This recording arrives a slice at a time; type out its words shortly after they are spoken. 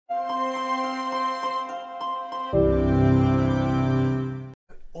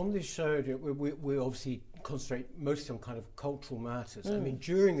this showed, we obviously concentrate mostly on kind of cultural matters. I mean,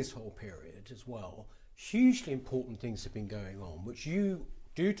 during this whole period as well, hugely important things have been going on, which you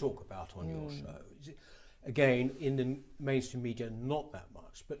do talk about on your show. Again, in the mainstream media, not that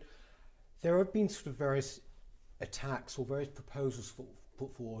much, but there have been sort of various attacks or various proposals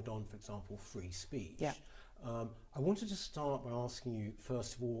put forward on, for example, free speech. Yeah. I wanted to start by asking you,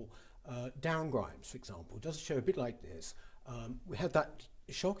 first of all, Darren Grimes, for example, does a show a bit like this. We had that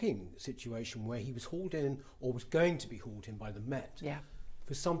shocking situation where he was hauled in, or was going to be hauled in by the Met,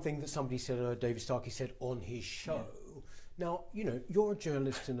 for something that somebody said, David Starkey said on his show. Now, you know, you're a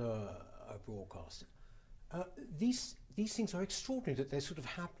journalist and a broadcaster. These things are extraordinary that they're sort of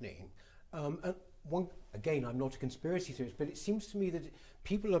happening. And one, again, I'm not a conspiracy theorist, but it seems to me that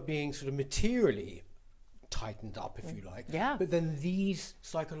people are being sort of materially tightened up, if you like. Yeah. But then these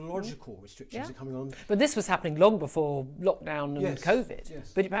psychological restrictions are coming on. But this was happening long before lockdown and COVID.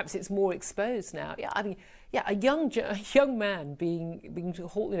 Yes. But perhaps it's more exposed now. Yeah, I mean, yeah, a young man being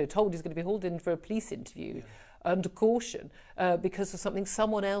hauled, told he's going to be hauled in for a police interview under caution because of something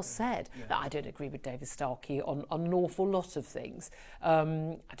someone else said. Now, I don't agree with David Starkey on an awful lot of things. I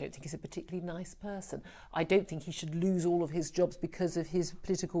don't think he's a particularly nice person. I don't think he should lose all of his jobs because of his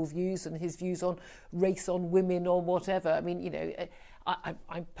political views and his views on race, on women, or whatever. I mean,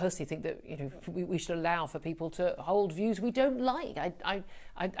 I personally think that we should allow for people to hold views we don't like.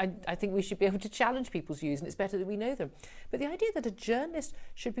 I think we should be able to challenge people's views, and it's better that we know them. But the idea that a journalist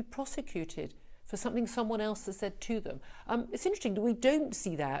should be prosecuted for something someone else has said to them. It's interesting that we don't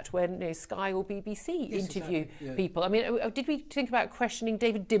see that when Sky or BBC interview people. I mean, did we think about questioning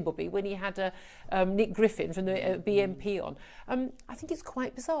David Dimbleby when he had Nick Griffin from the BNP on? I think it's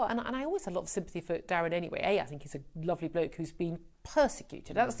quite bizarre, and I always had a lot of sympathy for Darren anyway. I think he's a lovely bloke who's been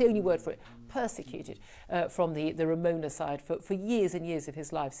persecuted, that's the only word for it, persecuted from the Ramona side for years and years of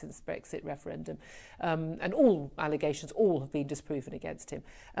his life since the Brexit referendum. And all allegations, all have been disproven against him.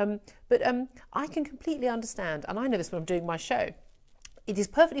 But I can completely understand, and I know this when I'm doing my show, it is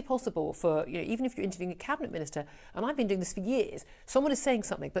perfectly possible for, even if you're interviewing a cabinet minister, and I've been doing this for years, someone is saying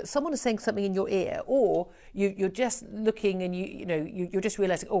something, but someone is saying something in your ear, or you're just looking and you're just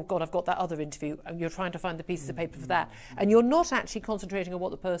realising, oh God, I've got that other interview, and you're trying to find the pieces of paper for that, and you're not actually concentrating on what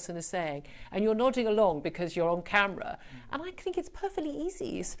the person is saying, and you're nodding along because you're on camera. And I think it's perfectly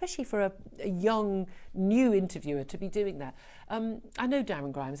easy, especially for a young, new interviewer, to be doing that. I know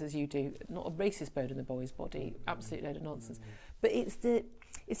Darren Grimes, as you do, not a racist bone in the boy's body, absolute load of nonsense. But it's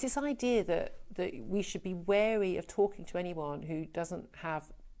this idea that we should be wary of talking to anyone who doesn't have,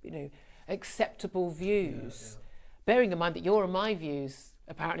 acceptable views. Bearing in mind that your and my views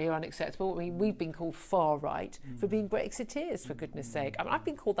apparently are unacceptable. I mean, we've been called far right for being Brexiteers, for goodness sake. I mean, I've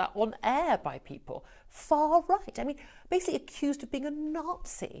been called that on air by people. Far right. I mean, basically accused of being a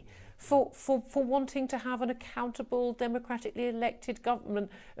Nazi for wanting to have an accountable, democratically elected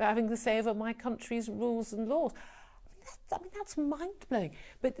government having the say over my country's rules and laws. I mean, that's mind-blowing.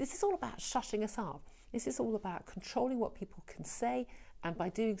 But this is all about shutting us up. This is all about controlling what people can say, and by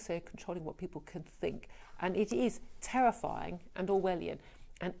doing so, controlling what people can think. And it is terrifying and Orwellian.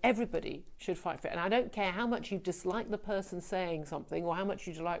 And everybody should fight for it. And I don't care how much you dislike the person saying something, or how much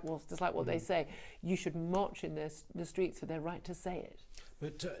you dislike what they say. You should march in the streets for their right to say it.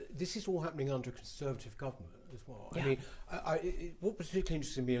 But this is all happening under a Conservative government as well. I mean, what particularly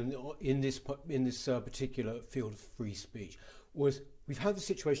interested me in this particular field of free speech was we've had the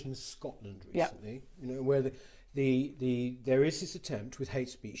situation in Scotland recently, where there is this attempt with hate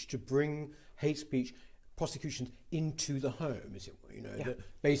speech to bring hate speech prosecutions into the home, as it were. That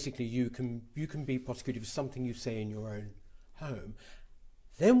basically you can be prosecuted for something you say in your own home.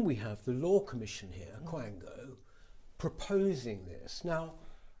 Then we have the Law Commission here, Quango, proposing this. Now,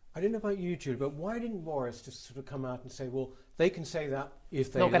 I don't know about you, Julie, but why didn't Boris just sort of come out and say, well, they can say that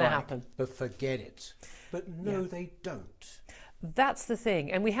if they like, not going to happen, but forget it. But no, they don't. That's the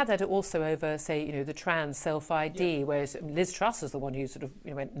thing, and we had that also over, say, the trans self-ID, whereas Liz Truss is the one who sort of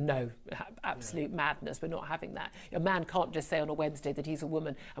went, no, absolute madness, we're not having that. A man can't just say on a Wednesday that he's a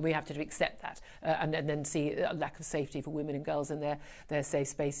woman, and we have to accept that, and then see a lack of safety for women and girls in their safe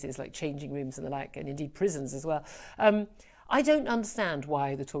spaces, like changing rooms and the like, and indeed prisons as well. I don't understand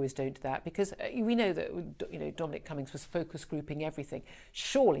why the Tories don't do that, because we know that Dominic Cummings was focus grouping everything.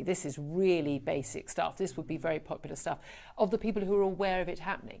 Surely this is really basic stuff. This would be very popular stuff of the people who are aware of it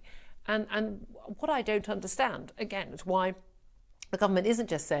happening. And what I don't understand, again, is why the government isn't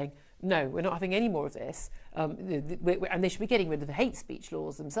just saying, no, we're not having any more of this, and they should be getting rid of the hate speech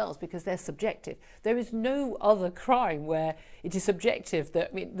laws themselves because they're subjective. There is no other crime where it is subjective.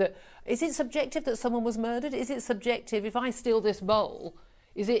 Is it subjective that someone was murdered? Is it subjective if I steal this bowl?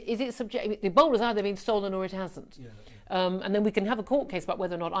 Is it subject? Ebola's either been stolen or it hasn't. Yeah, and then we can have a court case about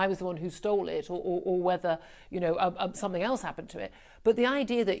whether or not I was the one who stole it, or whether, you know, something else happened to it. But the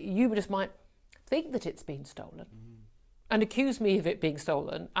idea that you just might think that it's been stolen and accuse me of it being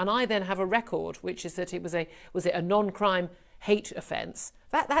stolen, and I then have a record which is that it was a non-crime hate offence.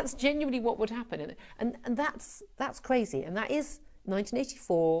 That's genuinely what would happen, and that's crazy, and that is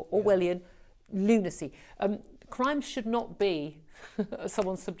 1984 Orwellian lunacy. Crime should not be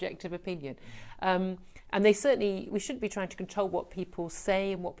someone's subjective opinion, and we shouldn't be trying to control what people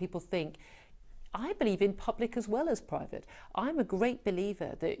say and what people think. I believe in public as well as private. I'm a great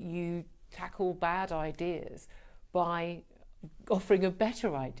believer that you tackle bad ideas by offering a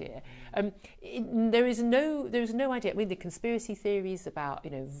better idea. There is no idea. I mean, the conspiracy theories about,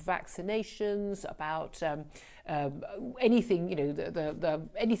 you know, vaccinations, about anything, you know,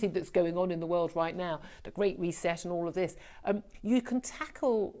 anything that's going on in the world right now, the Great Reset and all of this. You can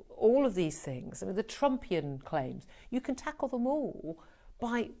tackle all of these things. I mean, the Trumpian claims, you can tackle them all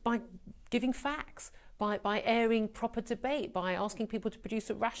by giving facts, by airing proper debate, by asking people to produce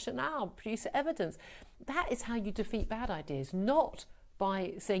a rationale, produce evidence. That is how you defeat bad ideas, not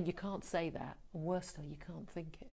by saying you can't say that, and worse still, you can't think it.